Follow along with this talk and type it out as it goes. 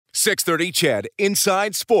630 CHED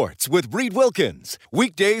Inside Sports with Reed Wilkins.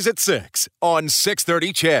 Weekdays at 6 on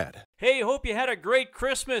 630 CHED. Hey, hope you had a great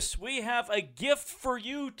Christmas. We have a gift for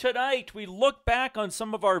you tonight. We look back on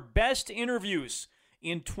some of our best interviews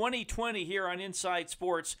in 2020 here on Inside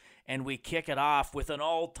Sports, and we kick it off with an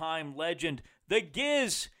all-time legend, the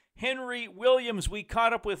Giz, Henry Williams. We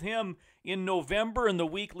caught up with him in November and the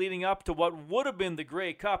week leading up to what would have been the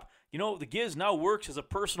Grey Cup. You know, the Giz now works as a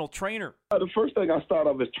personal trainer. The first thing I start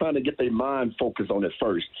off is trying to get their mind focused on it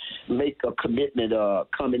first. Make a commitment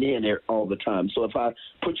coming in there all the time. So if I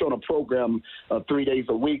put you on a program 3 days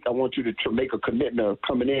a week, I want you to make a commitment of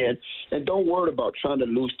coming in. And don't worry about trying to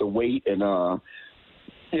lose the weight and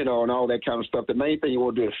and all that kind of stuff. The main thing you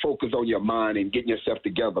want to do is focus on your mind and getting yourself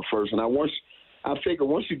together first. And I figure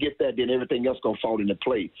once you get that, then everything else going to fall into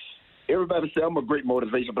place. Everybody say I'm a great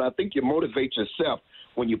motivation, but I think you motivate yourself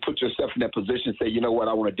when you put yourself in that position and say, you know what,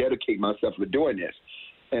 I want to dedicate myself to doing this.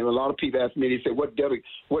 And a lot of people ask me, they say,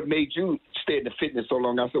 what made you stay in the fitness so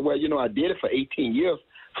long? I said, well, I did it for 18 years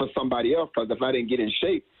for somebody else, because if I didn't get in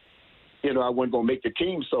shape, I wasn't going to make the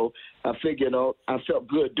team. So I figured, I felt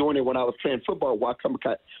good doing it when I was playing football. Why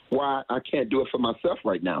I can't do it for myself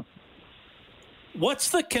right now? What's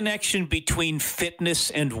the connection between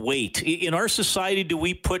fitness and weight? In our society, do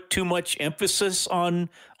we put too much emphasis on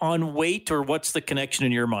weight, or what's the connection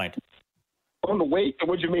in your mind? On the weight?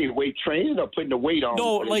 What do you mean, weight training or putting the weight on?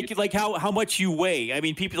 No, like how much you weigh. I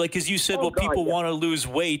mean, people, because you said, people want to lose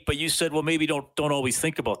weight, but you said, well, maybe don't always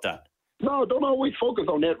think about that. No, don't always focus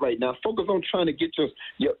on that right now. Focus on trying to get your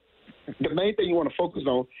the main thing you want to focus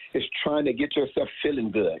on is trying to get yourself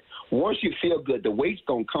feeling good. Once you feel good, the weight's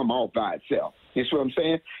going to come off by itself. You see what I'm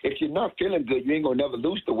saying? If you're not feeling good, you ain't going to never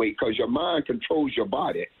lose the weight, because your mind controls your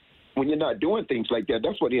body. When you're not doing things like that,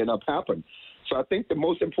 that's what ends up happening. So I think the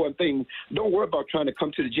most important thing, don't worry about trying to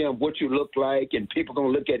come to the gym, what you look like, and people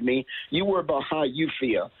going to look at me. You worry about how you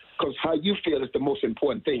feel, because how you feel is the most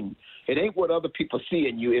important thing. It ain't what other people see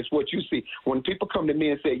in you, it's what you see. When people come to me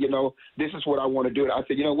and say, this is what I want to do, I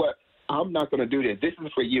say, you know what? I'm not going to do this. This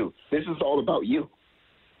is for you. This is all about you.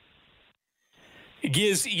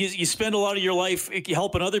 Giz, you spend a lot of your life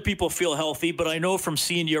helping other people feel healthy, but I know from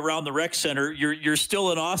seeing you around the rec center, you're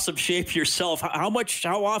still in awesome shape yourself.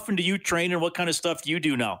 How often do you train, and what kind of stuff do you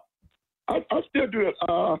do now? I still do it.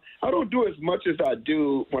 I don't do as much as I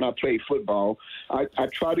do when I play football. I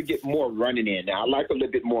try to get more running in now. I like a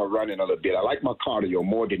little bit more running a little bit. I like my cardio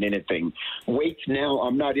more than anything. Weights now,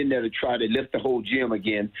 I'm not in there to try to lift the whole gym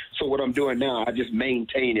again. So what I'm doing now, I just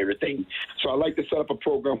maintain everything. So I like to set up a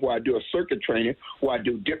program where I do a circuit training, where I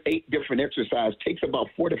do 8 different exercises. Takes about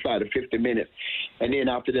 45 to 50 minutes. And then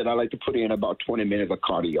after that, I like to put in about 20 minutes of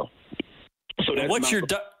cardio. So that's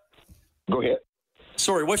Go ahead.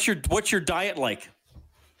 Sorry, what's your diet like?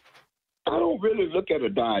 I don't really look at a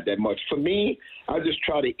diet that much. For me, I just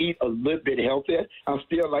try to eat a little bit healthier. I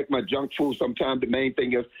still like my junk food sometimes. The main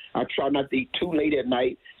thing is I try not to eat too late at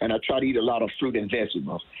night, and I try to eat a lot of fruit and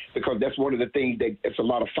vegetables, because that's one of the things that it's a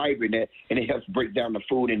lot of fiber in that, and it helps break down the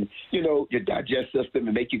food and, your digest system,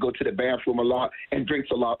 and make you go to the bathroom a lot and drink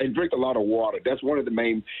a lot of water. That's one of the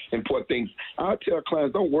main important things. I tell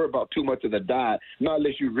clients, don't worry about too much of the diet, not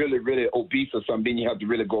unless you're really, really obese or something, then you have to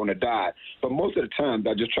really go on a diet. But most of the time,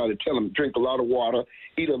 I just try to tell them, drink a lot of water,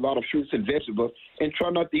 eat a lot of fruits and vegetables, and try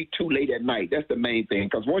not to eat too late at night. That's the main thing,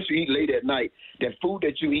 because once you eat late at night, that food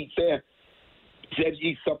that you eat there, say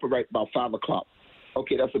you eat supper right about 5 o'clock.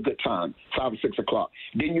 Okay, that's a good time, 5 or 6 o'clock.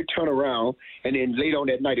 Then you turn around, and then later on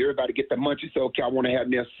that night, everybody get the munchies. Say, okay, I want to have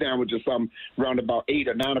me a sandwich or something around about 8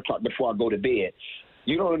 or 9 o'clock before I go to bed.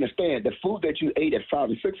 You don't understand. The food that you ate at 5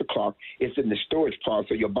 or 6 o'clock is in the storage part,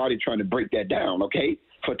 so your body trying to break that down, okay,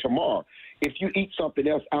 for tomorrow. If you eat something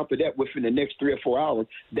else after that within the next 3 or 4 hours,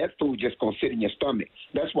 that food just going to sit in your stomach.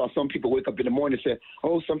 That's why some people wake up in the morning and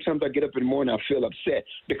say, sometimes I get up in the morning, I feel upset,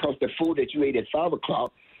 because the food that you ate at 5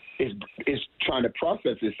 o'clock is trying to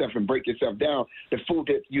process itself and break itself down. The food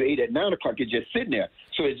that you ate at 9 o'clock is just sitting there.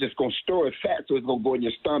 So it's just going to store as fat, so it's going to go in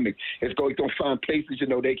your stomach. It's going to find places,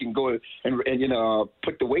 they can go and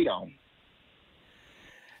put the weight on.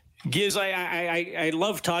 Giz, I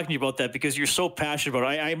love talking to you about that, because you're so passionate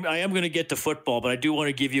about it. I am going to get to football, but I do want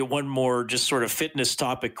to give you one more just sort of fitness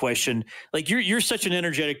topic question. Like, you're such an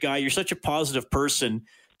energetic guy. You're such a positive person.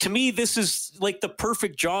 To me, this is like the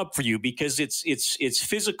perfect job for you, because it's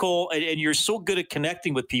physical, and you're so good at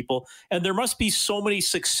connecting with people. And there must be so many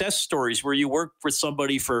success stories where you work with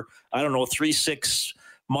somebody for, 3-6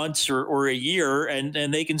 months or a year,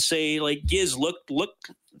 and they can say, like, Giz, look,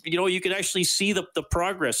 you can actually see the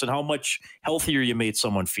progress and how much healthier you made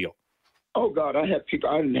someone feel. Oh, God, I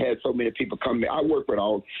didn't have so many people come in. I work with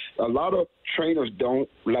a lot of trainers don't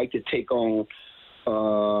like to take on,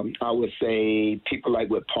 I would say, people like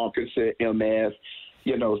with Parkinson, MS,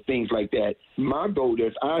 things like that. My goal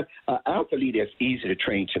is, an athlete that's easy to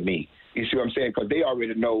train to me. You see what I'm saying? Because they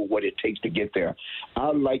already know what it takes to get there.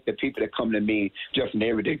 I like the people that come to me, just an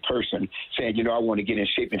everyday person, saying, I want to get in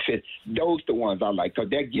shape and fit. Those the ones I like, because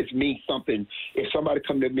that gives me something. If somebody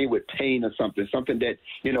come to me with pain or something that,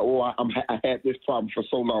 I had this problem for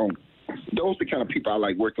so long, those are the kind of people I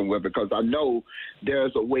like working with, because I know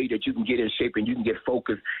there's a way that you can get in shape and you can get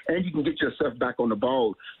focused and you can get yourself back on the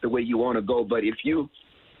ball the way you want to go. But if you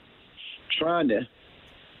trying to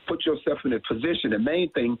put yourself in a position, the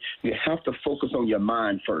main thing, you have to focus on your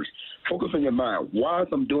mind first. Focus on your mind. Why am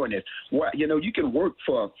I doing this? Why, you can work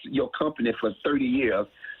for your company for 30 years.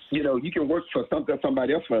 You can work for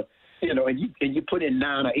somebody else for, and you put in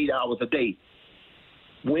 9 or 8 hours a day.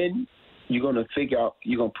 When you're going to figure out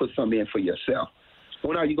you're going to put something in for yourself?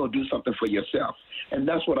 When are you going to do something for yourself? And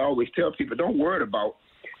that's what I always tell people. Don't worry about,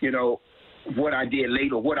 what I did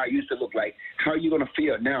later, what I used to look like. How are you going to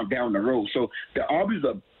feel now down the road? So the obvious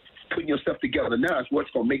of putting yourself together now is what's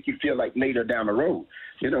going to make you feel like later down the road.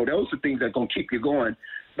 Those are things that are going to keep you going.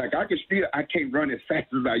 Like I can't run as fast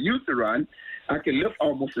as I used to run. I can lift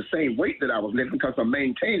almost the same weight that I was lifting because I'm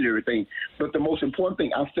maintaining everything. But the most important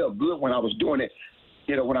thing, I felt good when I was doing it.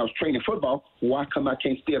 When I was training football, why come I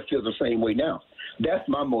can't still feel the same way now? That's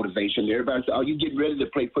my motivation. Everybody says, "Are you getting ready to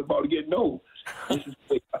play football again?" No.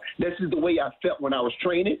 This is the way I felt when I was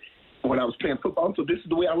training, when I was playing football. So this is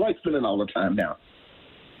the way I like feeling all the time now.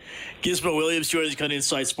 Gizmo Williams joining us on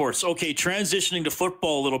Inside Sports. Okay, transitioning to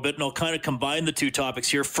football a little bit, and I'll kind of combine the two topics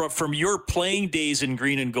here. From your playing days in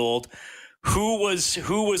green and gold, who was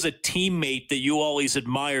a teammate that you always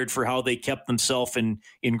admired for how they kept themselves in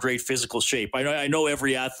great physical shape? I know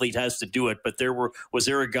every athlete has to do it, but was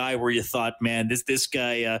there a guy where you thought, man, this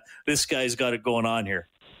guy's got it going on here?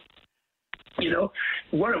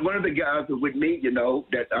 One of the guys with me,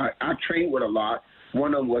 that I trained with a lot.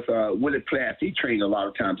 One of them was Willie Platt. He trained a lot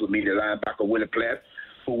of times with me, the linebacker Willie Platt,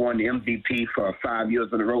 who won the MVP for 5 years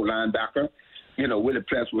in a row, linebacker. Willie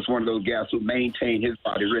Platt was one of those guys who maintained his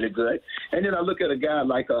body really good. And then I look at a guy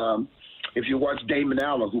like, if you watch Damon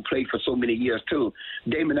Allen, who played for so many years too.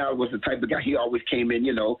 Damon Allen was the type of guy, he always came in,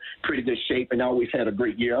 pretty good shape and always had a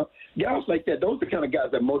great year. Guys like that, those are the kind of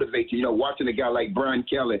guys that motivate you. Watching a guy like Brian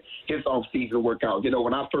Kelly, his off-season workout.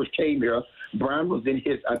 When I first came here, Brian was in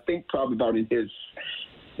his, I think probably about in his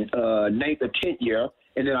 9th or 10th year.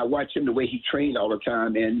 And then I watched him the way he trained all the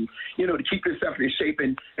time, and to keep yourself in shape.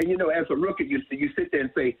 And as a rookie, you sit there and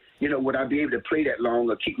say, would I be able to play that long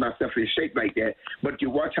or keep myself in shape like that? But you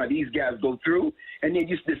watch how these guys go through, and then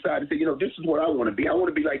you decide to say, this is what I want to be. I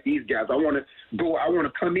want to be like these guys. I want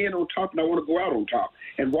to come in on top, and I want to go out on top.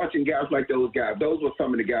 And watching guys like those guys, those were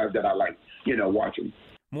some of the guys that I like, watching.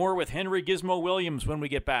 More with Henry Gizmo Williams when we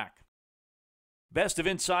get back. Best of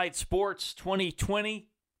Inside Sports 2020.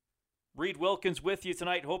 Reed Wilkins with you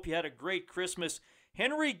tonight. Hope you had a great Christmas.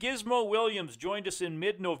 Henry Gizmo Williams joined us in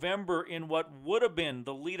mid-November in what would have been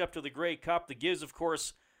the lead-up to the Grey Cup. The Giz, of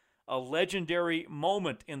course, a legendary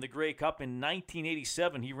moment in the Grey Cup in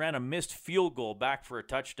 1987. He ran a missed field goal back for a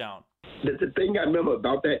touchdown. The thing I remember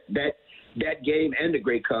about that game and the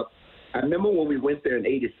Grey Cup, I remember when we went there in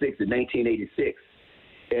 1986,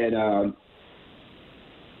 and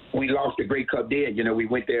we lost the Grey Cup then. We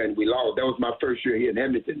went there and we lost. That was my first year here in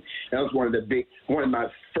Edmonton. That was one of my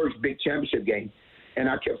first big championship games. And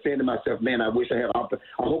I kept saying to myself, man, I wish I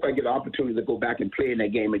hope I get an opportunity to go back and play in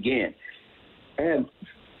that game again. And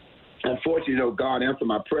unfortunately, God answered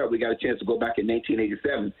my prayer. We got a chance to go back in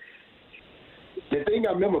 1987. The thing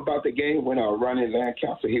I remember about the game when Ronnie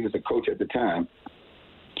Lancaster, he was the coach at the time.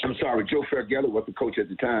 I'm sorry, Joe Fergelli was the coach at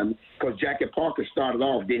the time, because Jackie Parker started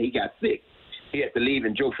off, then he got sick. He had to leave,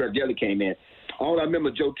 and Joe Fergelli came in. All I remember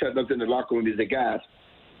Joe telling us in the locker room is that, guys,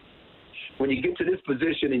 when you get to this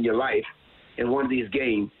position in your life, in one of these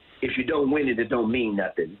games, if you don't win it, it don't mean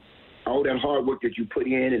nothing. All that hard work that you put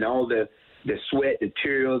in and all the sweat, the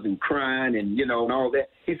tears, and crying and, and all that,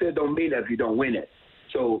 he said don't mean that if you don't win it.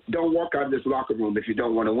 So don't walk out of this locker room if you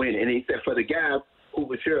don't want to win it. And he said for the guys who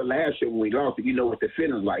was here last year when we lost it, you know what the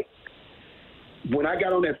feeling's like. When I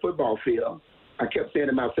got on that football field, I kept saying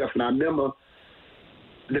to myself, and I remember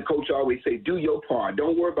the coach always say, do your part.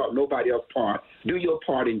 Don't worry about nobody else's part. Do your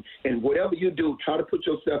part, and whatever you do, try to put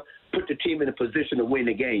the team in a position to win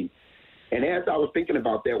the game. And as I was thinking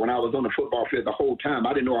about that when I was on the football field the whole time,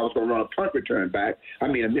 I didn't know I was going to run a punt return back. A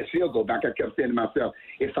missed field goal back. I kept saying to myself,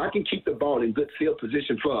 if I can keep the ball in good field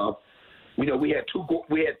position for us, We had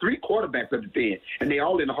three quarterbacks at the then, and they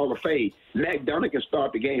all in the Hall of Fame. Mac Donegan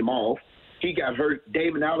started the game off. He got hurt.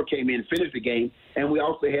 Damon Allen came in and finished the game, and we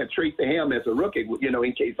also had Tracy Ham as a rookie,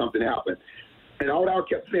 in case something happened. And all I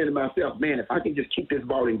kept saying to myself, man, if I can just keep this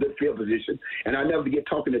ball in good field position, and I never get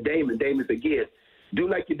talking to Damon. Damon said, "Yes, do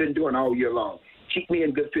like you've been doing all year long. Keep me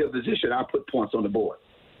in good field position. I'll put points on the board."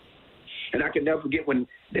 And I can never forget when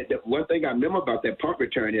the one thing I remember about that punt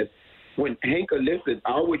return is when Hank enlisted,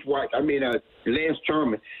 I always watch. Lance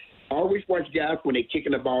Sherman. I always watch guys when they're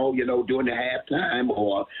kicking the ball, during the halftime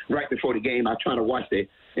or right before the game. I try to watch it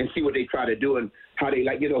and see what they try to do and how they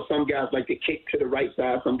like. Some guys like to kick to the right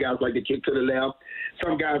side. Some guys like to kick to the left.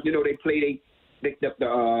 Some guys, they play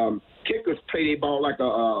the kickers play their ball like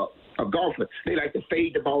a golfer. They like to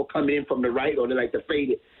fade the ball coming in from the right, or they like to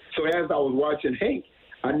fade it. So as I was watching Hank,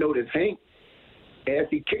 I noticed Hank, as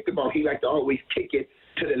he kicked the ball, he liked to always kick it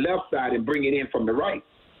to the left side and bring it in from the right.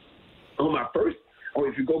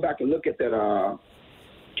 If you go back and look at that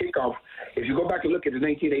kickoff, if you go back and look at the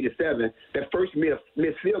 1987, that first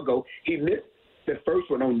missed field goal, he missed the first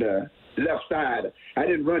one on the left side. I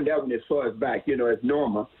didn't run that one as far as back, as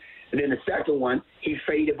normal. And then the second one, he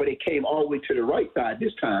faded, but it came all the way to the right side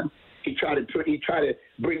this time. He tried to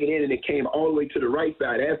bring it in, and it came all the way to the right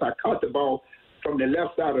side. As I caught the ball from the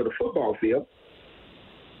left side of the football field,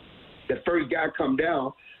 the first guy come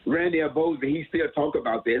down, Randy Abosi, he still talk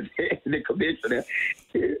about this, the commissioner.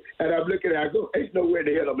 And I'm looking at it, I go, ain't nowhere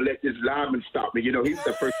the hell I'm going to let this lineman stop me. He's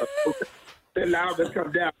the first one. The lineman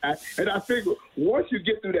come down. And I figure, once you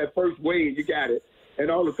get through that first wave, you got it. And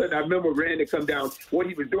all of a sudden, I remember Randy come down. What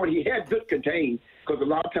he was doing, he had good contain, because a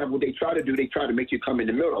lot of times what they try to do, they try to make you come in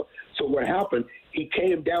the middle. So what happened, he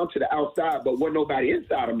came down to the outside, but wasn't nobody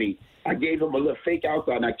inside of me. I gave him a little fake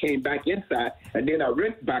outside, and I came back inside, and then I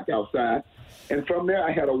went back outside. And from there,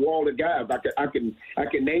 I had a wall of guys. I can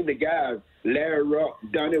name the guys: Larry Rupp,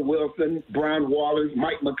 Donnie Wilson, Brian Wallace,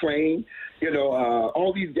 Mike McLean.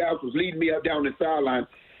 All these guys was leading me up down the sideline.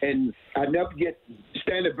 And I never get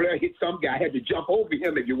Stanley Blair hit some guy. I had to jump over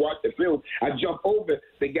him. If you watch the film, I jumped over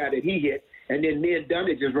the guy that he hit, and then me and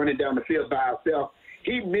Dunny just running down the field by ourselves.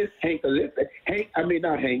 He missed Hank Alyssa.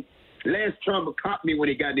 Lance Trumbull caught me when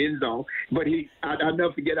he got in the end zone, but I'll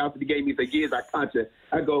never forget after the game, he said, "Yes, I caught you."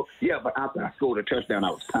 I go, "Yeah, but after I scored a touchdown, I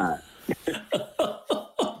was tired."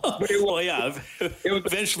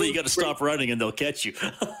 Eventually you got to stop running and they'll catch you.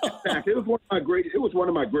 It was one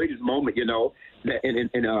of my greatest moments, in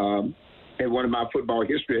one of my football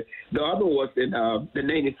history. The other was in the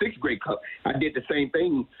 96 Grey Cup. I did the same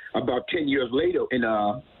thing about 10 years later in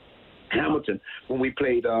Hamilton when we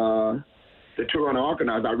played the Toronto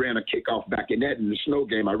Argonauts. I ran a kickoff back in that. In the snow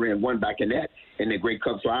game, I ran one back in that in the Grey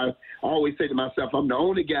Cup. So I always say to myself, I'm the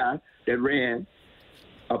only guy that ran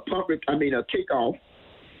a kickoff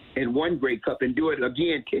in one Grey Cup and do it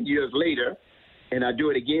again 10 years later, and I do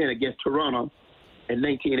it again against Toronto in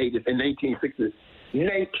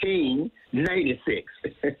 1996.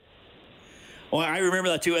 Well, I remember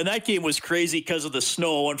that too, and that game was crazy because of the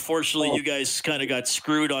snow. Unfortunately, you guys kind of got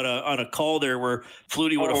screwed on a call there where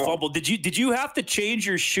Flutie would have fumbled. Did you have to change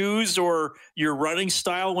your shoes or your running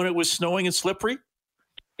style when it was snowing and slippery?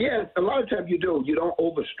 Yeah, a lot of times you do. You don't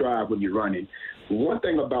overstrive when you're running. One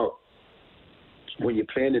thing about when you're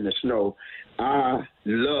playing in the snow, I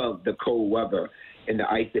love the cold weather and the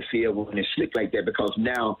icy field when it's slick like that, because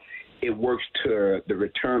now it works to the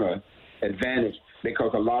returner advantage,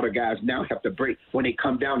 because a lot of guys now have to break. When they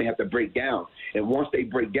come down, they have to break down. And once they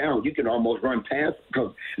break down, you can almost run past,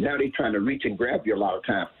 because now they're trying to reach and grab you a lot of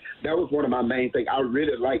times. That was one of my main things. I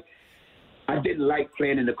didn't like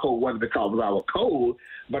playing in the cold weather because I was cold,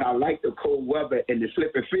 but I liked the cold weather and the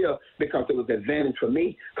slippery field because it was an advantage for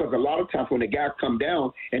me. Because a lot of times when the guys come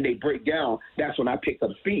down and they break down, that's when I pick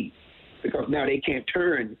up speed. Because now they can't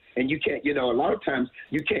turn, and you can't, a lot of times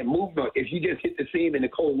you can't move. If you just hit the seam in the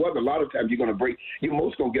cold weather, a lot of times you're going to break. You're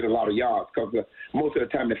most going to get a lot of yards, because most of the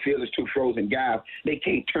time the field is too frozen. Guys, they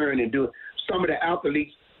can't turn and do it. Some of the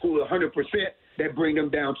athletes who are 100%, that bring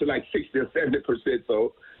them down to like 60 or 70%.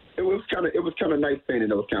 So it was kind of nice playing in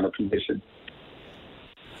those kind of conditions.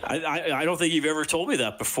 I don't think you've ever told me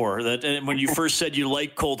that before. That when you first said you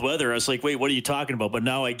like cold weather, I was like, wait, what are you talking about? But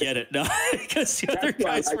now I get it. Now, because the other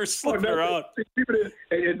guys were slipping around.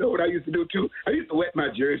 And you know what I used to do, too? I used to wet my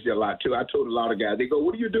jersey a lot, too. I told a lot of guys, they go,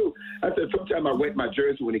 what do you do? I said, sometimes I wet my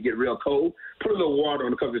jersey when it get real cold, put a little water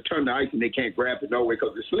on it because it turned to ice and they can't grab it no way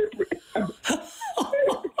because it's slippery.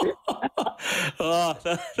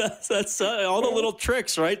 That's all the little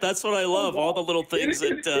tricks, right? That's what I love, all the little things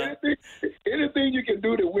Anything you can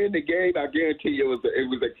do to win the game, I guarantee you it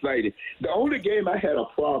was exciting. The only game I had a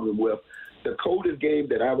problem with the coldest game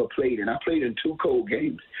that I ever played, and I played in 2 cold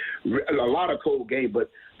games, a lot of cold games, but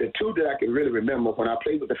the 2 that I can really remember, when I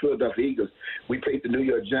played with the Philadelphia Eagles, we played the New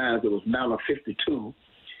York Giants. It was -52,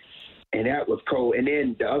 and that was cold. And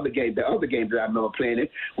then the other game that I remember playing in,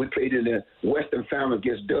 we played in the Western Final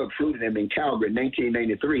against Doug Flutie in Calgary in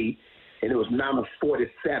 1993, and it was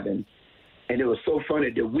 -47. And it was so funny.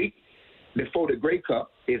 The week before the Grey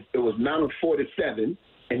Cup, it was -47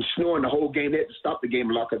 and snowing the whole game. They had to stop the game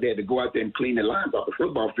a lot because they had to go out there and clean the lines off the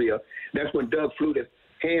football field. That's when Doug Flutie's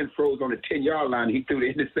hand froze on the 10-yard line. He threw the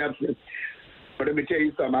interception. But let me tell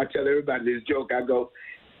you something. I tell everybody this joke. I go,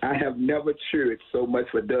 I have never cheered so much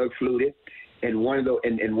for Doug Flutie in one of those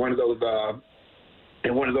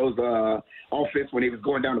offense when he was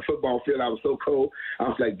going down the football field. I was so cold. I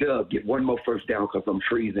was like, Doug, get one more first down because I'm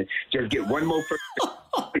freezing. Just get one more first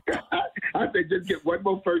down. I said, just get one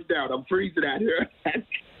more first down. I'm freezing out here.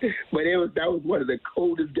 But that was one of the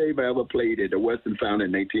coldest games I ever played in the Western Final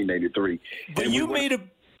in 1983. But you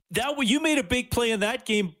made a big play in that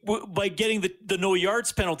game by getting the no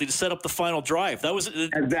yards penalty to set up the final drive. That was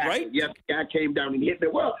exactly right. Yep, the guy came down and hit me.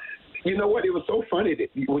 Well, you know what? It was so funny that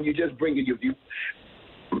when you just bring it, you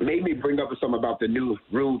made me bring up something about the new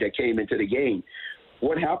rule that came into the game.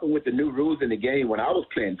 What happened with the new rules in the game when I was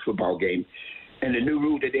playing football game, and the new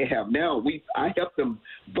rule that they have now? I helped them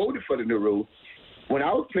voted for the new rule. When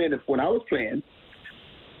I was playing, it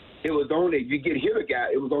was only, you get hit a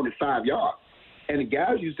guy, it was only 5 yards. And the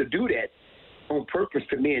guys used to do that on purpose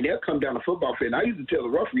to me, and they'll come down the football field. And I used to tell the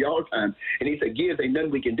referee all the time, and he said, Gibbs, ain't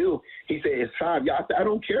nothing we can do. He said, it's 5 yards. I said, I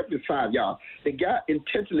don't care if it's 5 yards. The guy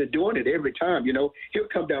intentionally doing it every time, he'll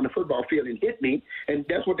come down the football field and hit me, and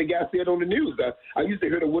that's what the guy said on the news. I used to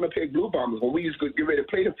hear the Winnipeg Blue Bombers, when we used to get ready to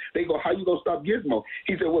play them, they go, how you going to stop Gizmo?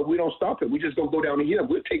 He said, well, we don't stop him. We just going to go down and hit him.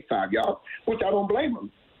 We'll take 5 yards, which I don't blame him.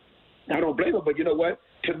 But you know what?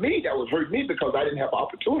 To me, that was hurt me because I didn't have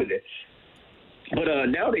opportunity. But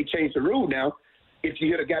now they changed the rule now. If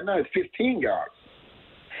you hit a guy now, it's 15 yards.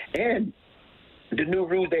 And the new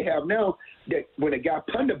rules they have now, that when a guy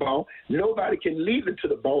punt the ball, nobody can leave it to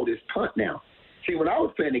the ball is punt now. See, when I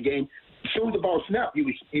was playing the game, as soon as the ball snapped,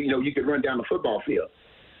 you could run down the football field.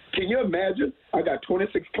 Can you imagine? I got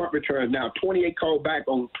 26 punt returns now, 28 called back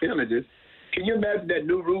on penalties. Can you imagine that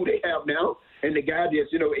new rule they have now? And the guy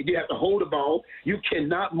just, you have to hold the ball. You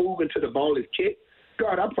cannot move until the ball is kicked.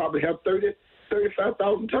 God, I probably have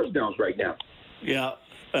 35,000 touchdowns right now. Yeah,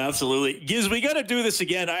 absolutely. Giz, we got to do this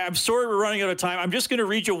again. I'm sorry we're running out of time. I'm just going to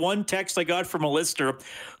read you one text I got from a listener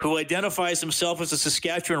who identifies himself as a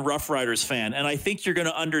Saskatchewan Roughriders fan, and I think you're going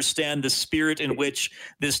to understand the spirit in which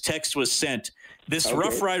this text was sent. This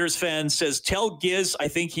Roughriders fan says, tell Giz I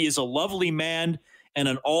think he is a lovely man and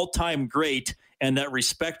an all-time great, and that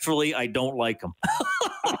respectfully, I don't like him.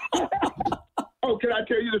 Oh, can I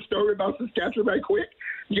tell you the story about Saskatchewan right quick?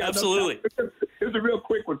 Yeah, absolutely. It's a real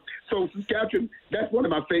quick one. So Saskatchewan, that's one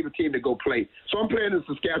of my favorite teams to go play. So I'm playing in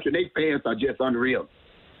Saskatchewan. They fans are just unreal.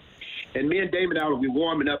 And me and Damon Allen, we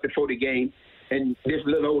warming up before the game, and this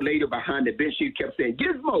little old lady behind the bench, she kept saying,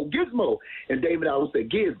 Gizmo, Gizmo. And Damon Allen said,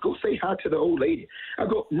 Giz, go say hi to the old lady. I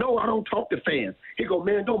go, no, I don't talk to fans. He go,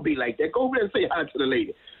 man, don't be like that. Go over there and say hi to the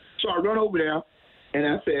lady. So I run over there, and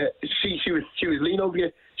I said, she was leaning over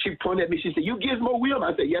here. She pointed at me. She said, you Gizmo Williams?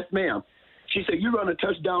 I said, yes, ma'am. She said, you run a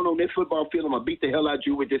touchdown on this football field, I'm going to beat the hell out of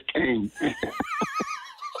you with this cane. I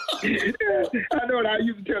know what I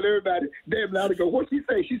used to tell everybody. Damn loud to go, what'd she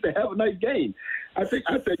say? She said, have a nice game. I said,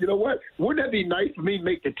 you know what? Wouldn't that be nice for me to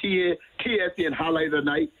make the TSN highlight of the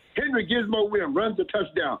night? Henry Gizmo Williams runs a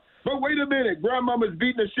touchdown. But wait a minute, grandmama's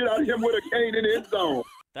beating the shit out of him with a cane in the end zone.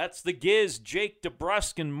 That's the Giz, Jake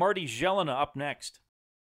DeBrusk and Marty Jelena up next.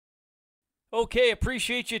 Okay,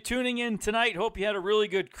 appreciate you tuning in tonight. Hope you had a really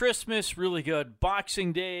good Christmas, really good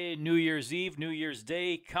Boxing Day, New Year's Eve, New Year's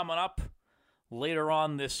Day coming up later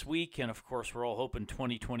on this week. And, of course, we're all hoping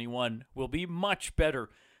 2021 will be much better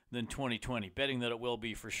than 2020. Betting that it will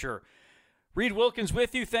be for sure. Reed Wilkins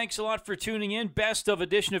with you. Thanks a lot for tuning in. Best of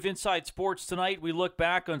edition of Inside Sports tonight. We look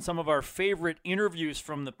back on some of our favorite interviews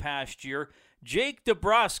from the past year. Jake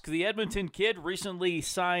DeBrusk, the Edmonton kid, recently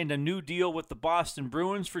signed a new deal with the Boston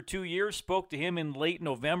Bruins for 2 years. Spoke to him in late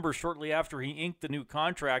November, shortly after he inked the new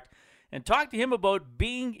contract, and talked to him about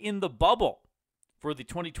being in the bubble for the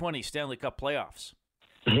 2020 Stanley Cup playoffs.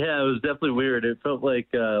 Yeah, it was definitely weird. It felt like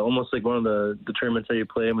almost like one of the tournaments that you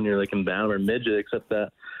play when you're like in Bound or Midget, except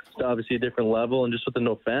that it's obviously a different level, and just with the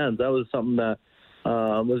no fans, that was something that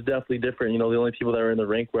was definitely different. The only people that were in the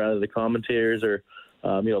rink were either the commentators or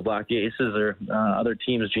Black Aces or other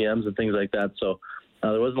teams, GMs and things like that. So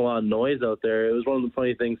there wasn't a lot of noise out there. It was one of the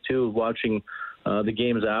funny things, too, watching the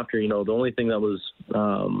games after, the only thing that was,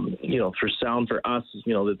 for sound for us,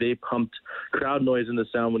 that they pumped crowd noise into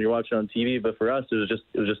sound when you're watching on TV. But for us, it was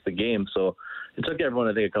just the game. So it took everyone,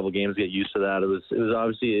 I think, a couple of games to get used to that. It was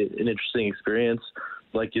obviously an interesting experience.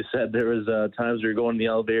 Like you said, there was times where you're going in the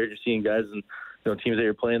elevator, you're seeing guys and teams that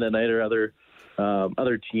you're playing that night or other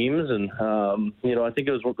teams, and I think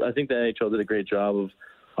the NHL did a great job of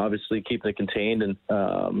obviously keeping it contained and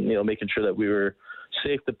making sure that we were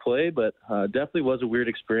safe to play, but definitely was a weird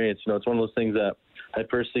experience. It's one of those things that I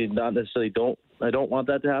personally not necessarily don't want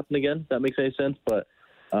that to happen again, if that makes any sense, but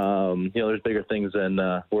there's bigger things than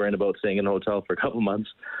worrying about staying in a hotel for a couple months.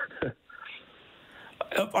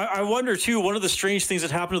 I wonder, too, one of the strange things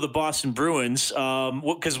that happened to the Boston Bruins,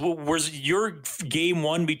 because was your game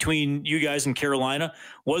one between you guys and Carolina,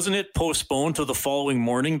 wasn't it postponed to the following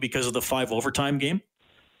morning because of the 5 overtime game?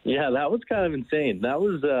 Yeah, that was kind of insane. That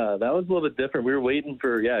was a little bit different. We were waiting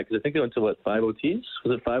for, because I think they went to, 5 OTs?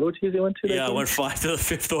 Was it 5 OTs they went to? Yeah, it went 5 to the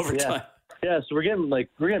 5th overtime. Yeah, so we're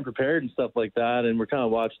getting prepared and stuff like that, and we're kind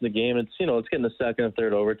of watching the game. It's getting the second and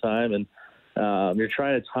third overtime, and you're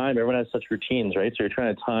trying to time. Everyone has such routines, right? So you're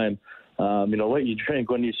trying to time, what you drink,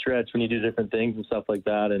 when you stretch, when you do different things and stuff like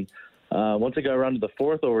that. And once it got around to the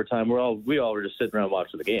 4th overtime, we all were just sitting around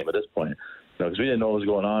watching the game at this point, because we didn't know what was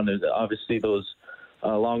going on. And obviously, those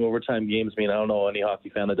long overtime games. I don't know any hockey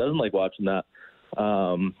fan that doesn't like watching that.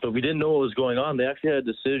 But we didn't know what was going on. They actually had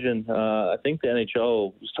a decision. I think the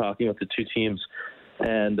NHL was talking with the two teams,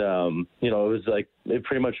 and it was it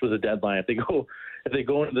pretty much was a deadline. If they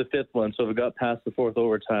go into the 5th one, so if it got past the 4th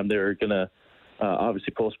overtime, they were gonna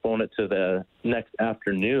obviously postpone it to the next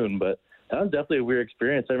afternoon. But that was definitely a weird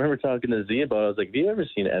experience. I remember talking to Z about it. I was like, have you ever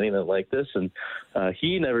seen anything like this? And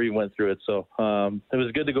he never even went through it. So it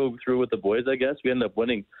was good to go through with the boys, I guess. We ended up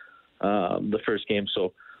winning the first game.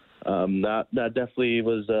 So that definitely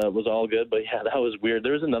was all good. But, yeah, that was weird.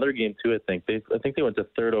 There was another game, too, I think. I think they went to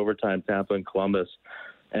 3rd overtime, Tampa and Columbus.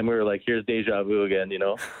 And we were like, here's deja vu again,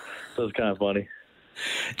 So it was kind of funny.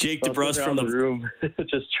 Jake DeBrusk from the room,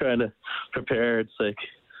 just trying to prepare. It's like,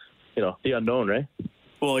 the unknown, right?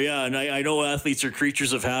 Well, yeah, and I know athletes are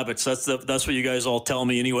creatures of habits. That's what you guys all tell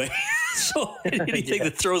me anyway. So anything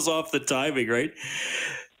that throws off the timing, right?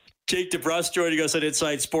 Jake DeBrusk joining us at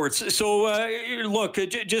Inside Sports. So, look,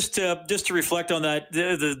 just to reflect on that,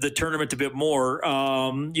 the tournament a bit more,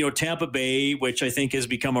 Tampa Bay, which I think has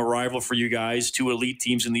become a rival for you guys, 2 elite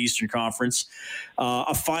teams in the Eastern Conference,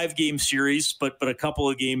 a 5-game series, but a couple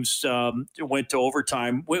of games went to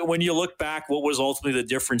overtime. When you look back, what was ultimately the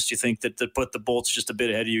difference, do you think, that put the Bolts just a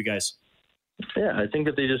bit ahead of you guys? Yeah, I think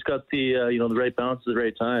that they just got the right balance at the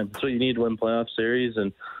right time. That's what you need to win playoff series,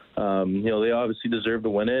 and they obviously deserve to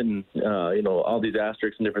win it, and all these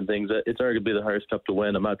asterisks and different things. It's arguably the hardest cup to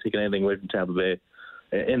win. I'm not taking anything away from Tampa Bay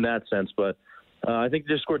in that sense, but I think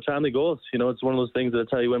they just scored timely goals. It's one of those things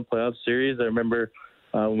that's how you win playoff series. I remember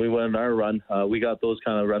when we went on our run, we got those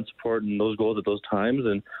kind of run support and those goals at those times,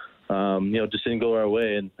 and just didn't go our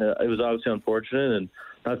way, and it was obviously unfortunate and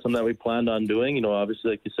not something that we planned on doing.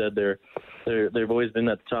 Obviously, like you said, they've always been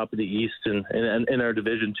at the top of the East and in our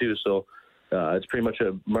division too. So it's pretty much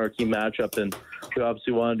a marquee matchup, and we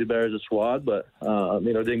obviously want to do better as a squad, but it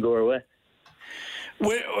didn't go our way.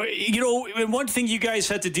 And one thing you guys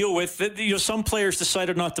had to deal with, some players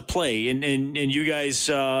decided not to play, and you guys,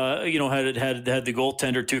 had the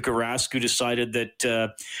goaltender Tuukka Rask, who decided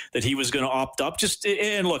that he was going to opt up.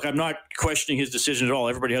 And look, I'm not questioning his decision at all.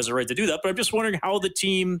 Everybody has a right to do that, but I'm just wondering how the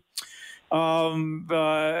team. I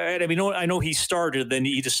know he started, then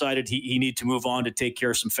he decided he needed to move on to take care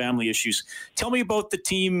of some family issues. Tell me about the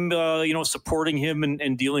team, supporting him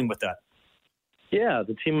and dealing with that. Yeah,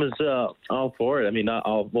 the team was all for it. Not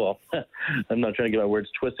all. Well, I'm not trying to get my words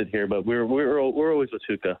twisted here, but we're always with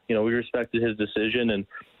Tuukka. We respected his decision, and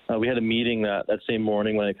we had a meeting that same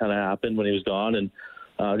morning when it kind of happened, when he was gone, and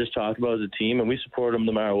just talked about it as a team, and we support him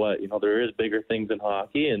no matter what. There is bigger things in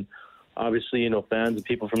hockey, and obviously, fans and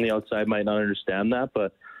people from the outside might not understand that,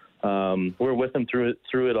 but we're with him through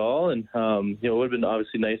it all, and it would have been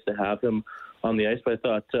obviously nice to have him on the ice, but I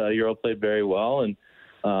thought Euro played very well, and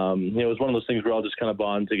it was one of those things where all just kind of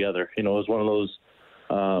bond together. It was one of those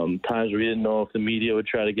times where we didn't know if the media would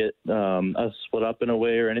try to get us split up in a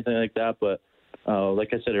way or anything like that. But like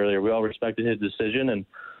I said earlier, we all respected his decision,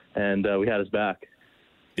 and we had his back.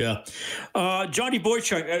 Yeah. Johnny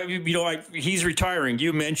Boychuk, he's retiring.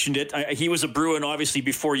 You mentioned it. He was a Bruin, obviously,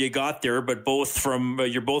 before you got there, but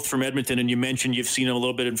you're both from Edmonton, and you mentioned you've seen him a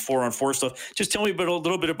little bit in 4-on-4 stuff. Just tell me a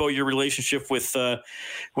little bit about your relationship with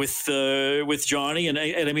Johnny, and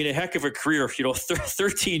a heck of a career.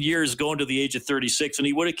 13 years going to the age of 36, and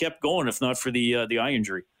he would have kept going if not for the eye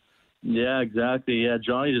injury. Yeah, exactly. Yeah,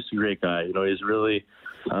 Johnny's just a great guy. He's really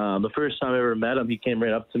the first time I ever met him, he came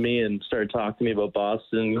right up to me and started talking to me about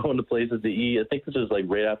Boston, going to places to eat. I think this was like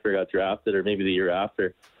right after I got drafted, or maybe the year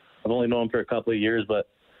after. I've only known him for a couple of years, but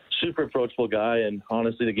super approachable guy. And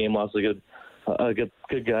honestly, the game lost a good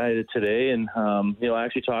guy today. And I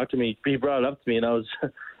actually talked to me. He brought it up to me, and I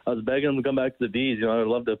was begging him to come back to the Bees. I'd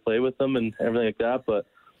love to play with him and everything like that. But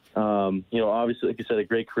obviously, like you said, a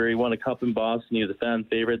great career. He won a cup in Boston. He was a fan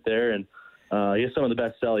favorite there, and he has some of the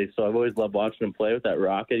best cellies. So I've always loved watching him play with that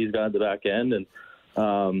rocket he's got at the back end. And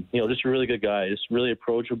just a really good guy, just really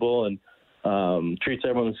approachable, and treats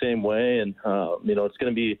everyone the same way. And it's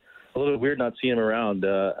going to be a little bit weird not seeing him around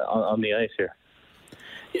on the ice here.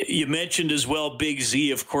 You mentioned as well Big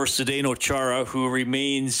Z, of course, Zdeno Chara, who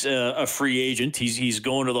remains a free agent. He's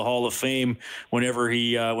going to the Hall of Fame whenever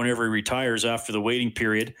he retires after the waiting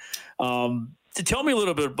period. Tell me a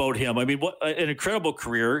little bit about him. I mean, what an incredible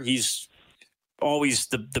career. He's always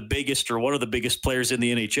the biggest, or one of the biggest players in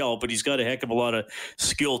the NHL, but he's got a heck of a lot of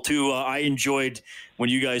skill too. I enjoyed when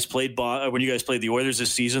you guys played the Oilers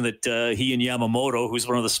this season that he and Yamamoto, who's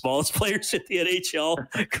one of the smallest players in the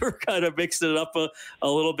NHL, were kind of mixing it up a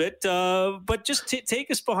little bit. But just take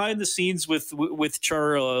us behind the scenes with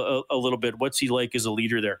Chara a little bit. What's he like as a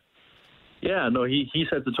leader there? Yeah, no, he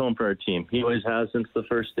sets the tone for our team. He always has since the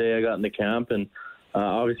first day I got into camp, and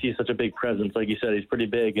obviously he's such a big presence. Like you said, he's pretty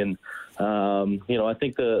big. And, I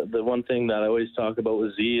think the one thing that I always talk about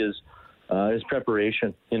with Z is his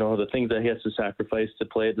preparation. The things that he has to sacrifice to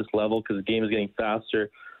play at this level, because the game is getting faster.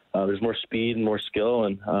 There's more speed and more skill.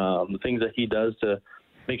 And the things that he does to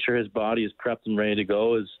make sure his body is prepped and ready to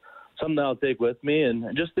go is something that I'll take with me.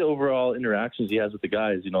 And just the overall interactions he has with the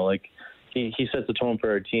guys, he sets the tone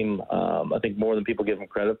for our team, I think, more than people give him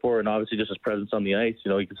credit for. And obviously just his presence on the ice, he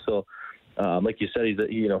can still – like you said,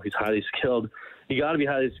 he's highly skilled. You got to be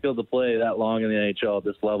highly skilled to play that long in the NHL at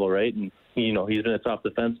this level, right? And he's been a top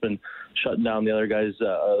defenseman, shutting down the other guys, the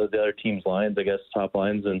other team's lines, I guess, top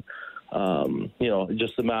lines, and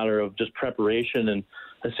just a matter of just preparation. And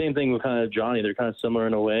the same thing with kind of Johnny. They're kind of similar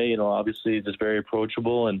in a way. Obviously just very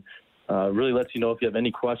approachable, and really lets you know if you have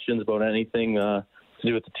any questions about anything to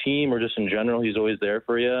do with the team or just in general. He's always there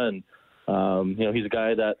for you, and he's a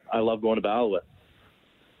guy that I love going to battle with.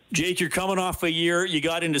 Jake, you're coming off a year. You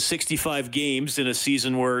got into 65 games in a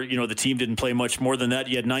season where, the team didn't play much more than that.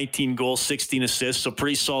 You had 19 goals, 16 assists, so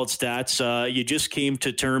pretty solid stats. You just came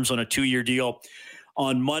to terms on a 2-year deal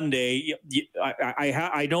on Monday.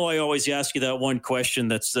 I know I always ask you that one question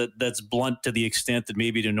that's blunt to the extent that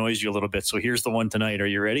maybe it annoys you a little bit. So here's the one tonight. Are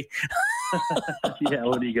you ready? Yeah,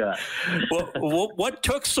 what do you got? What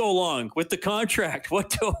took so long with the contract? What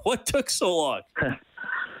took so long?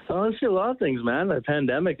 Honestly, a lot of things, man. The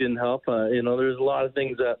pandemic didn't help. There's a lot of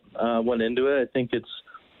things that went into it. I think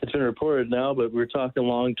it's been reported now, but we're talking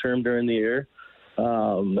long term during the year.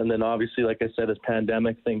 And then obviously, like I said, this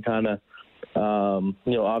pandemic thing kind of,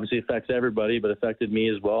 obviously affects everybody, but affected me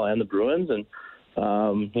as well and the Bruins. And,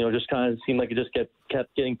 just kind of seemed like it just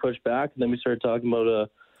kept getting pushed back. And then we started talking about a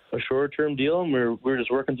short-term deal, and we're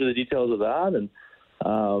just working through the details of that. And,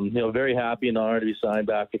 very happy and honored to be signed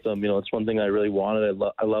back with them. It's one thing I really wanted.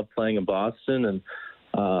 I love playing in Boston, and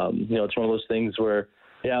it's one of those things where,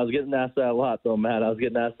 I was getting asked that a lot, though, Matt. I was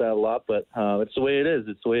getting asked that a lot, but it's the way it is.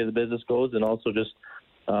 It's the way the business goes, and also just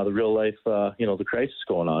the real life, the crisis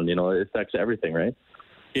going on. It affects everything, right?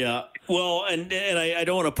 Yeah. Well, and I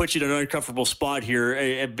don't want to put you in an uncomfortable spot here,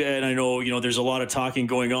 and I know there's a lot of talking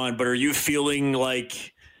going on, but are you feeling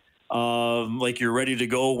like you're ready to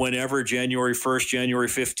go whenever, January 1st, January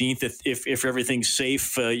 15th, if everything's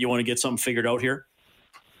safe, you want to get something figured out here?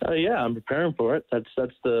 Yeah, I'm preparing for it. That's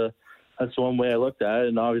the one way I looked at it.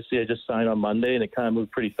 And obviously I just signed on Monday, and it kind of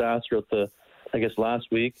moved pretty fast throughout last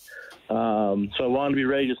week. So I wanted to be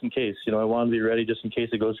ready just in case. I wanted to be ready just in case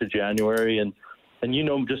it goes to January. And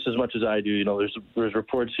just as much as I do, there's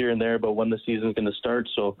reports here and there about when the season's going to start.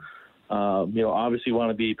 So, obviously want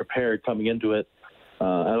to be prepared coming into it.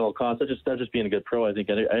 At all costs. That's just being a good pro. I think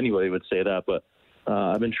anybody would say that. But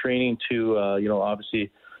I've been training to, obviously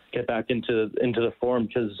get back into the form,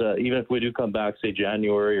 because even if we do come back, say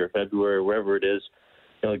January or February or wherever it is,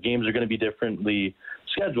 games are going to be differently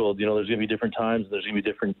scheduled. There's going to be different times. There's going to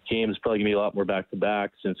be different games. Probably going to be a lot more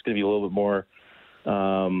back-to-backs, and it's going to be a little bit more,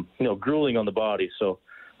 grueling on the body. So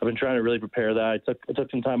I've been trying to really prepare that. I took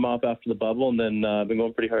some time off after the bubble, and then I've been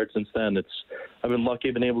going pretty hard since then. I've been lucky,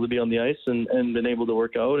 been able to be on the ice and been able to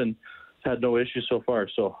work out, and had no issues so far.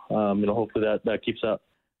 So, hopefully that keeps up.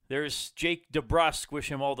 There's Jake DeBrusk.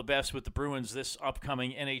 Wish him all the best with the Bruins this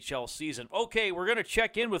upcoming NHL season. Okay, we're going to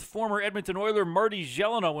check in with former Edmonton Oiler Marty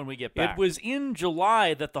Gelinas when we get back. It was in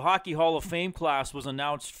July that the Hockey Hall of Fame class was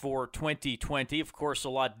announced for 2020. Of course, a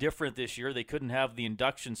lot different this year. They couldn't have the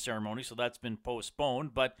induction ceremony, so that's been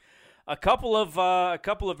postponed. But a couple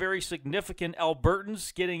of very significant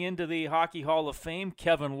Albertans getting into the Hockey Hall of Fame.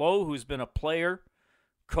 Kevin Lowe, who's been a player,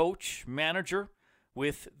 coach, manager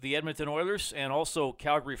with the Edmonton Oilers, and also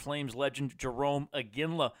Calgary Flames legend Jarome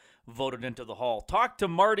Iginla voted into the Hall. Talked to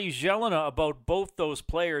Marty Gelinas about both those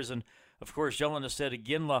players, and of course Gelinas said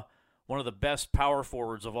Iginla, one of the best power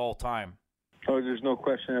forwards of all time. Oh, there's no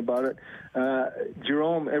question about it.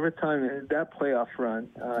 Jarome, every time that playoff run,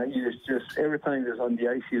 he was just every time he was on the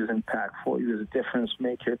ice, he was impactful. He was a difference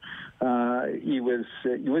maker. He was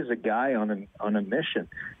a guy on a mission.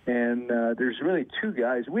 And there's really two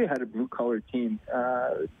guys. We had a blue collar team.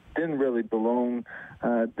 Didn't really belong.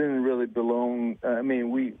 I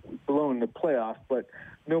mean, we belong in the playoff, but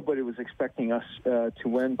nobody was expecting us to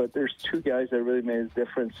win. But there's two guys that really made a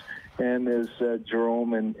difference, and there's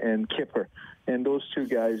Jarome and Kipper. And those two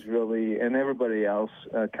guys really, and everybody else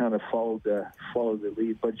kind of followed the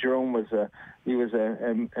lead. But Jarome was a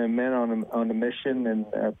man on a mission and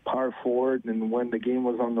a power forward. And when the game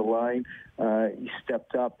was on the line, he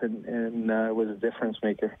stepped up and was a difference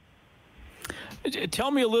maker.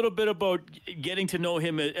 Tell me a little bit about getting to know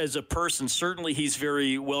him as a person. Certainly, he's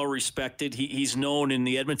very well respected. He's known in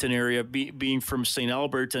the Edmonton area, being from St.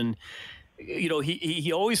 Albert, and you know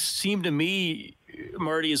he always seemed to me,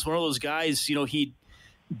 Marty, is one of those guys. You know, he'd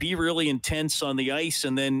be really intense on the ice,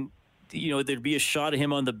 and then there'd be a shot of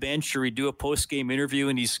him on the bench, or he'd do a post-game interview,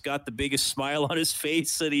 and he's got the biggest smile on his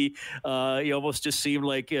face, and he almost just seemed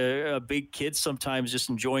like a big kid sometimes, just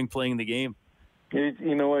enjoying playing the game.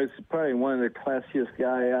 It's probably one of the classiest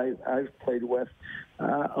guys I've played with.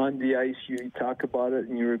 On the ice, you talk about it,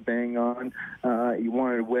 and you were bang on. You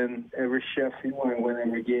wanted to win every shift. You wanted to win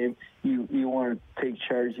every game. You wanted to take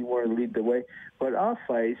charge. You wanted to lead the way. But off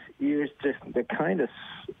ice, he was just the kind of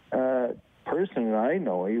person that I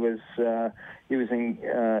know. He was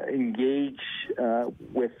engaged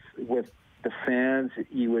with the fans.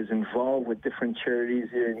 He was involved with different charities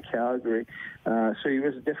here in Calgary. So he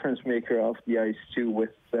was a difference maker off the ice too with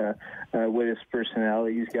his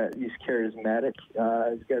personality. He's charismatic.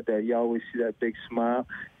 He's got that, you always see that big smile.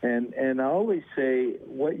 And I always say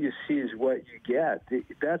what you see is what you get.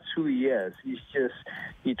 That's who he is.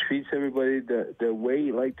 He treats everybody the way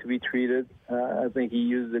he liked to be treated. I think he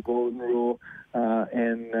used the golden rule,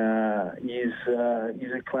 and he's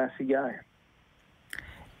a classy guy.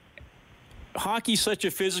 Hockey's such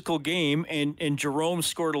a physical game, and Jarome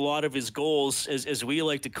scored a lot of his goals, as we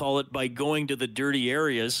like to call it, by going to the dirty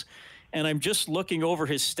areas. And I'm just looking over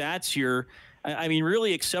his stats here. I mean,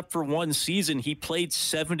 really, except for one season, he played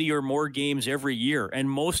 70 or more games every year, and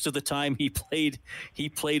most of the time he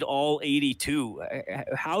played all 82.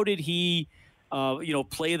 How did he,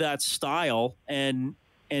 play that style and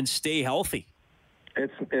stay healthy?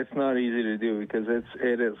 It's not easy to do because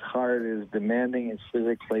it is hard, it is demanding, it's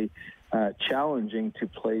physically challenging to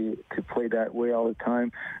play that way all the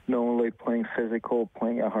time. Not only playing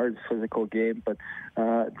a hard physical game, but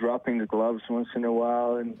dropping the gloves once in a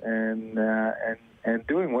while and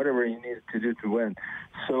doing whatever you need to do to win.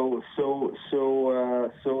 So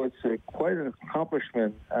it's quite an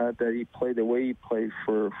accomplishment that he played the way he played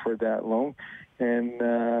for that long. And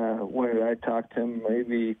when I talked to him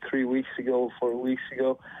maybe 4 weeks ago,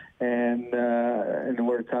 and we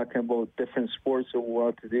were talking about different sports a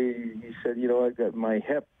while today, he said, I got my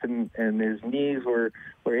hip and his knees were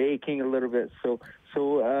aching a little bit. So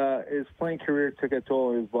his playing career took a toll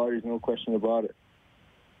on his body, there's no question about it.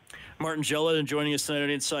 Martin Gelinas joining us tonight on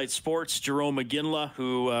Inside Sports. Jarome Iginla,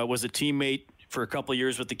 who was a teammate for a couple of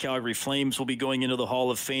years with the Calgary Flames, will be going into the Hall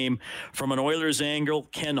of Fame. From an Oilers angle,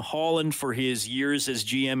 Ken Holland, for his years as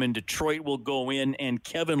GM in Detroit, will go in, and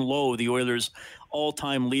Kevin Lowe, the Oilers'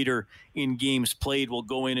 all-time leader in games played, will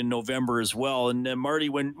go in November as well. And Marty,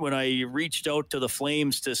 when I reached out to the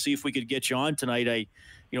Flames to see if we could get you on tonight, I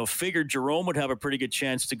figured Jarome would have a pretty good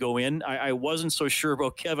chance to go in. I wasn't so sure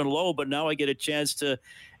about Kevin Lowe, but now I get a chance to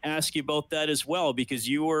ask you about that as well, because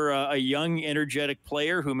you were a young, energetic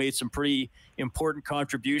player who made some pretty important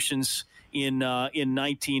contributions in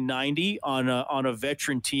 1990 on a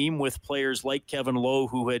veteran team with players like Kevin Lowe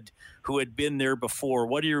who had been there before.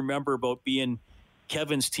 What do you remember about being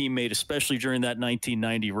Kevin's teammate, especially during that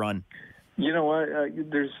 1990 run? You know what?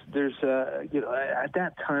 There's at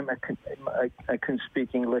that time I couldn't speak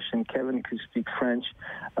English and Kevin could speak French,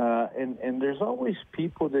 and there's always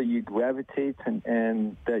people that you gravitate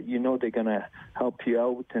and that you know they're gonna help you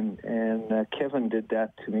out, and Kevin did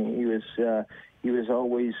that to me. He was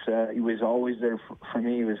always there for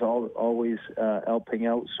me. He was always helping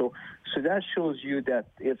out. So that shows you that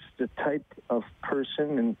it's the type of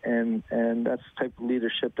person and that's the type of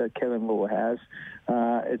leadership that Kevin Lowe has.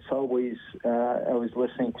 It's always I was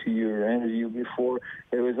listening to your interview before.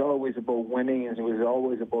 It was always about winning, and it was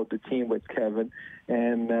always about the team with Kevin.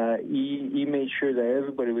 And he made sure that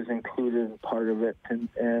everybody was included and part of it.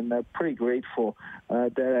 And I'm pretty grateful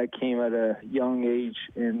that I came at a young age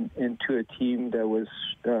into a team that was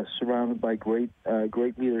surrounded by great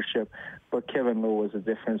leadership. But Kevin Lowe was a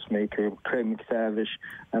difference maker. Craig McTavish,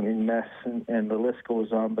 Mess, and the list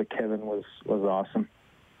goes on. But Kevin was awesome.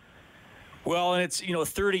 Well, and it's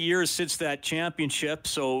 30 years since that championship,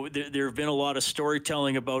 so there have been a lot of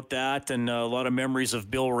storytelling about that, and a lot of memories of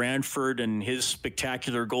Bill Ranford and his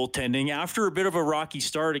spectacular goaltending after a bit of a rocky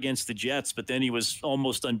start against the Jets, but then he was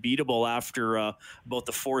almost unbeatable after about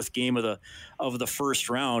the fourth game of the first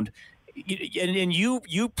round. And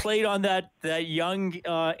you played on that young,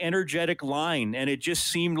 energetic line, and it just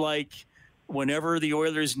seemed like whenever the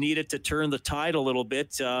Oilers needed to turn the tide a little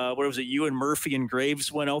bit, what was it? You and Murphy and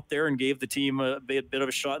Graves went out there and gave the team a bit of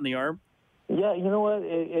a shot in the arm. Yeah, you know what?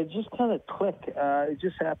 It just kind of clicked. It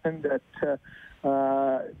just happened that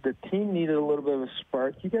the team needed a little bit of a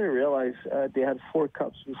spark. You got to realize they had 4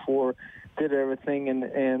 cups before, did everything,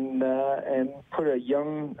 and put a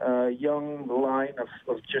young line of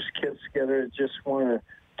just kids together. Just wanted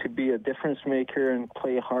to be a difference maker and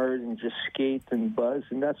play hard and just skate and buzz,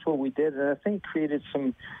 and that's what we did. And I think created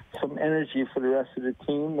some energy for the rest of the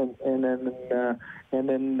team, and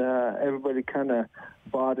then everybody kind of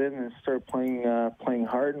bought in and started playing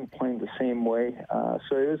hard and playing the same way.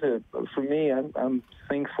 So it was for me. I'm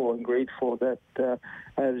thankful and grateful that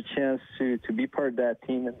I had a chance to be part of that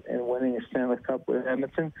team and winning a Stanley Cup with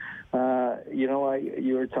Edmonton.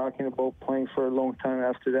 You were talking about playing for a long time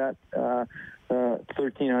after that.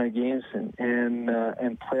 1,300 games and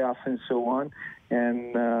playoffs and so on,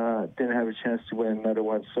 and didn't have a chance to win another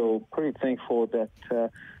one. So pretty thankful that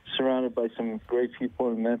surrounded by some great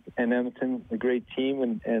people in Edmonton, a great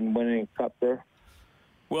team, and winning a cup there.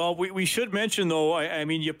 Well, we should mention, though, I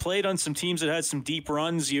mean, you played on some teams that had some deep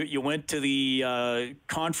runs. You went to the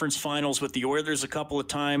conference finals with the Oilers a couple of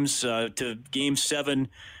times, to Game 7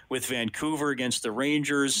 with Vancouver against the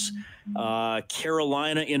Rangers.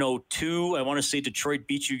 Carolina in 2002. I want to say Detroit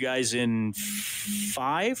beat you guys in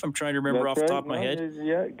 5. I'm trying to remember off the top of my head.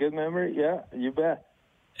 Yeah, good memory. Yeah, you bet.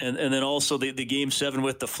 And then also the Game 7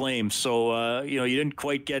 with the Flames. So, you didn't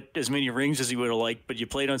quite get as many rings as you would have liked, but you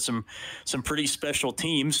played on some pretty special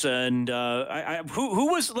teams. And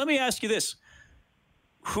who was, let me ask you this,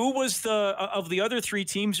 who was of the other 3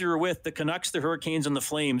 teams you were with, the Canucks, the Hurricanes, and the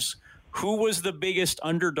Flames, who was the biggest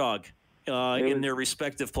underdog in their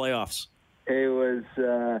respective playoffs? It was,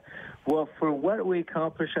 for what we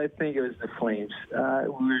accomplished, I think it was the Flames. We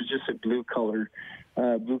were just a blue-collar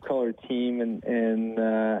team, and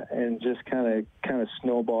just kind of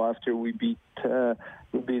snowball after we beat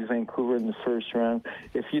Vancouver in the first round.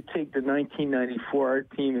 If you take the 1994 our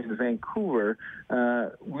team in Vancouver,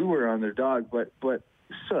 we were underdog, but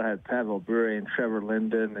still had Pavel Bure and Trevor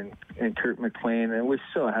Linden and Kurt McLean, and we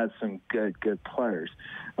still had some good players.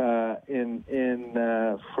 For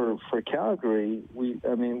Calgary, we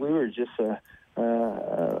were just a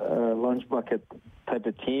lunch bucket type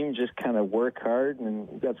of team, just kind of work hard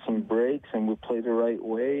and got some breaks, and we played the right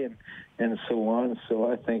way and so on.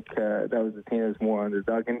 So I think that was the team that was more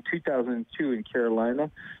underdog. In 2002 in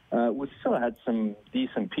Carolina, we still had some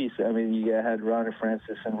decent pieces. I mean, you had Ronnie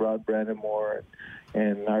Francis and Rod Brandamore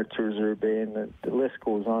and Artur Zerbe, and the list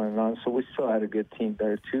goes on and on. So we still had a good team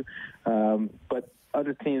there too. But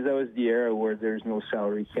other teams, that was the era where there's no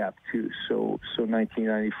salary cap too. So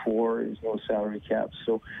 1994 is no salary cap.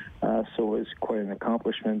 So it was quite an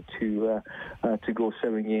accomplishment to go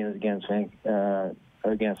 7 games against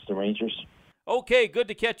the Rangers. Okay, good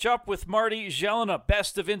to catch up with Marty Gelinas.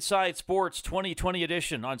 Best of Inside Sports 2020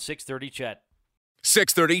 edition on 630 CHED.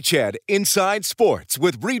 630 CHED Inside Sports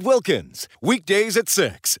with Reed Wilkins. Weekdays at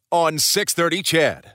 6 on 630 CHED.